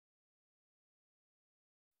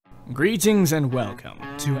Greetings and welcome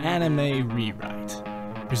to Anime Rewrite,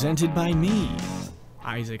 presented by me,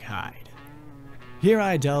 Isaac Hyde. Here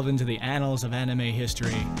I delve into the annals of anime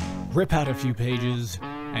history, rip out a few pages,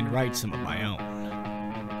 and write some of my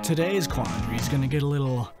own. Today's quandary is gonna get a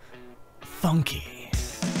little funky.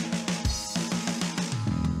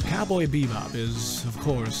 Cowboy Bebop is, of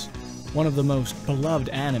course, one of the most beloved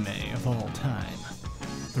anime of all time.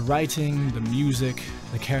 The writing, the music,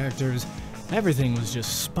 the characters, everything was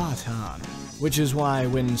just spot on, which is why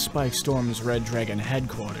when Spike storms Red Dragon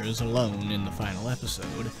headquarters alone in the final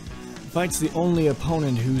episode, fights the only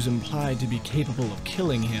opponent who's implied to be capable of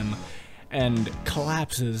killing him, and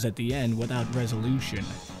collapses at the end without resolution,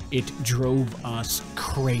 it drove us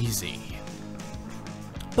crazy.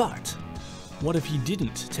 But what if he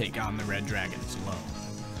didn't take on the Red Dragons alone?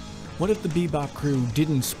 What if the Bebop crew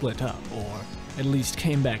didn't split up, or at least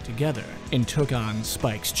came back together and took on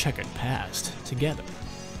Spike's checkered past together?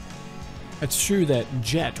 It's true that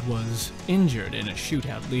Jet was injured in a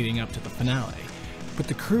shootout leading up to the finale, but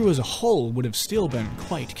the crew as a whole would have still been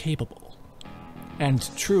quite capable. And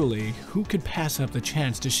truly, who could pass up the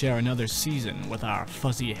chance to share another season with our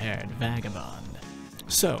fuzzy-haired vagabond?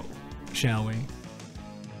 So, shall we?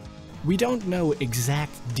 We don't know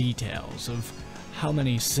exact details of how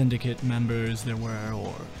many syndicate members there were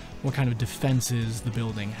or what kind of defenses the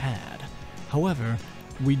building had. However,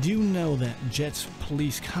 we do know that Jet's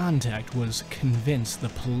police contact was convinced the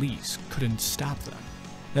police couldn't stop them,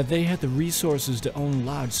 that they had the resources to own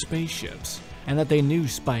large spaceships, and that they knew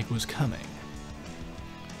Spike was coming.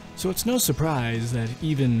 So it's no surprise that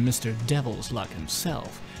even Mr. Devil's Luck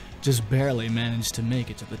himself just barely managed to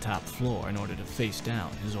make it to the top floor in order to face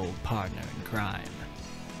down his old partner in crime.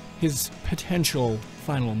 His potential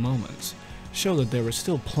final moments show that there were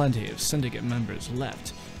still plenty of Syndicate members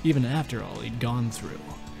left, even after all he'd gone through.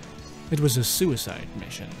 It was a suicide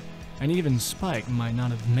mission, and even Spike might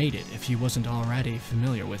not have made it if he wasn't already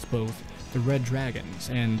familiar with both the Red Dragons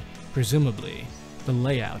and, presumably, the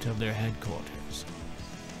layout of their headquarters.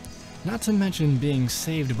 Not to mention being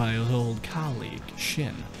saved by his old colleague,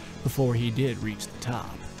 Shin, before he did reach the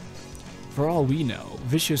top. For all we know,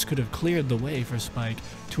 Vicious could have cleared the way for Spike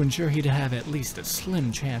to ensure he'd have at least a slim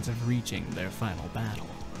chance of reaching their final battle.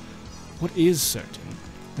 What is certain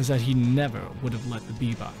is that he never would have let the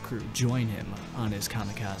Bebop crew join him on his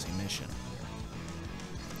kamikaze mission.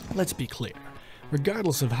 Let's be clear,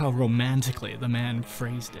 regardless of how romantically the man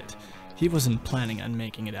phrased it, he wasn't planning on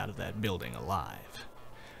making it out of that building alive.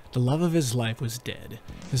 The love of his life was dead,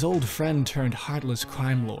 his old friend turned heartless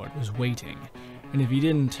crime lord was waiting, and if he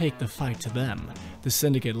didn't take the fight to them, the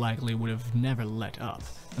Syndicate likely would have never let up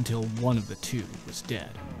until one of the two was dead.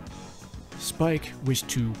 Spike wished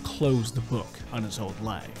to close the book on his old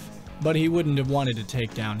life, but he wouldn't have wanted to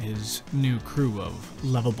take down his new crew of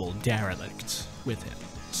lovable derelicts with him.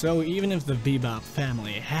 So even if the Bebop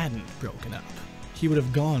family hadn't broken up, he would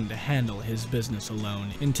have gone to handle his business alone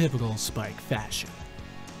in typical Spike fashion.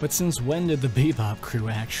 But since when did the Bebop crew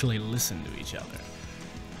actually listen to each other?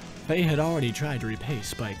 They had already tried to repay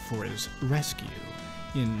Spike for his rescue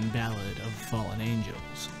in Ballad of Fallen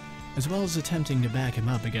Angels, as well as attempting to back him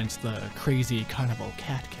up against the crazy carnival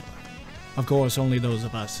cat killer. Of course, only those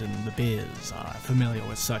of us in the biz are familiar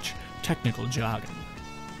with such technical jargon.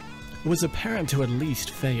 It was apparent to at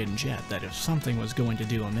least Faye and Jet that if something was going to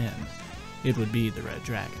do him in, it would be the Red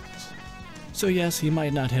Dragons. So yes, he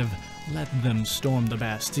might not have let them storm the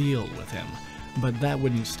Bastille with him, but that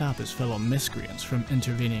wouldn't stop his fellow miscreants from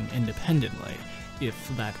intervening independently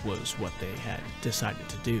if that was what they had decided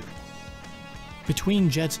to do. Between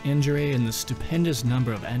Jet's injury and the stupendous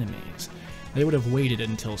number of enemies, they would have waited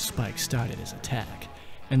until Spike started his attack,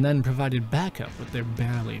 and then provided backup with their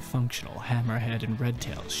barely functional Hammerhead and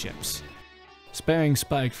Redtail ships, sparing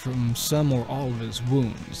Spike from some or all of his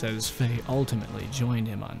wounds as Faye ultimately joined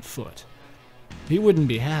him on foot. He wouldn't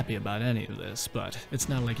be happy about any of this, but it's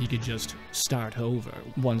not like he could just start over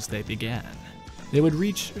once they began. They would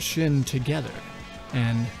reach Shin together,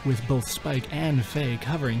 and with both Spike and Faye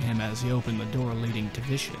covering him as he opened the door leading to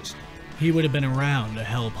Vicious, he would have been around to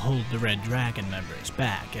help hold the Red Dragon members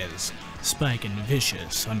back as Spike and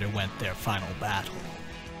Vicious underwent their final battle.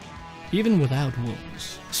 Even without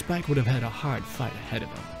wounds, Spike would have had a hard fight ahead of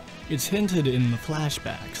him. It's hinted in the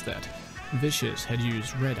flashbacks that Vicious had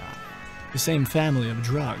used Red Eye, the same family of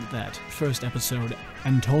drug that first episode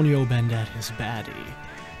Antonio Bandetti's baddie,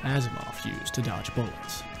 Asimov, used to dodge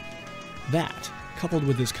bullets. That, coupled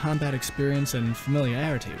with his combat experience and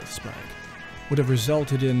familiarity with Spike, would have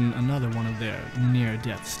resulted in another one of their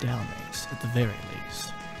near-death stalemates, at the very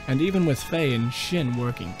least. And even with Faye and Shin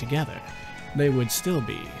working together, they would still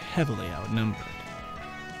be heavily outnumbered.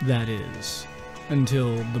 That is,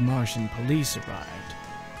 until the Martian police arrived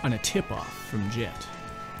on a tip-off from Jet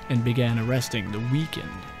and began arresting the weakened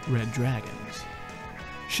Red Dragons.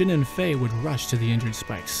 Shin and Faye would rush to the injured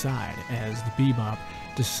Spike's side as the Bebop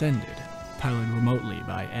descended, piloted remotely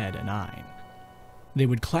by Ed and Ein. They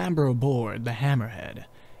would clamber aboard the Hammerhead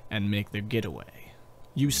and make their getaway.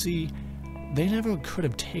 You see, they never could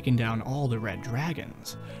have taken down all the Red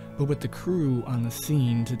Dragons, but with the crew on the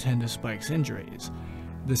scene to tend to Spike's injuries,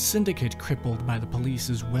 the Syndicate crippled by the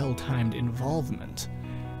police's well-timed involvement,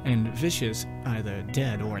 and Vicious either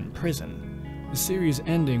dead or in prison, the series'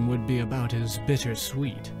 ending would be about as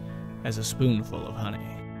bittersweet as a spoonful of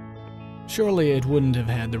honey. Surely it wouldn't have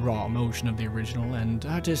had the raw emotion of the original, and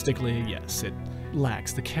artistically, yes, it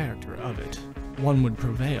lacks the character of it. One would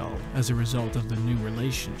prevail as a result of the new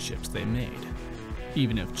relationships they made,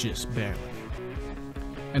 even if just barely.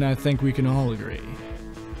 And I think we can all agree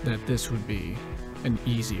that this would be an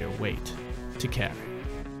easier weight to carry.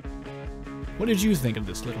 What did you think of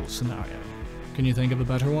this little scenario? Can you think of a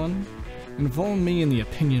better one? Inform me in the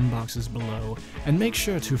opinion boxes below, and make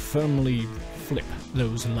sure to firmly flip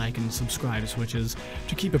those like and subscribe switches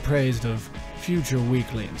to keep appraised of future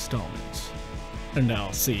weekly installments. And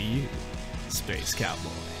I'll see you, Space Cowboy.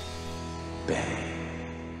 Bang.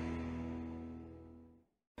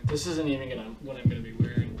 This isn't even what I'm gonna be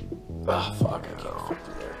wearing. Ah, fuck, I can't fit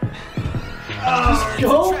through there. Just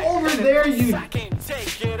go over there, you. I can't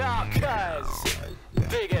take it all, cuz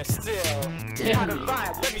bigger still. Got a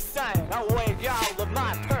vibe, let me sign. I'll wave y'all of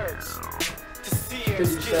my perks to see Could you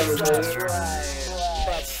start with this?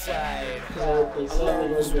 that side. They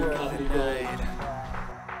said it was good copy gold.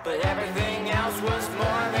 But everything else was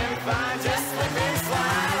more than fine. Just slip and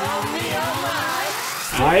slide on me, oh my.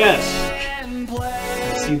 Ah, yes.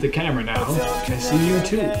 I see the camera now. I see you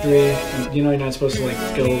too. And you know you're not supposed to like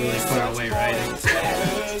go really far away, right?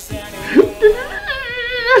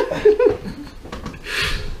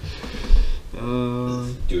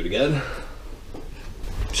 Do it again?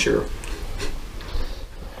 Sure.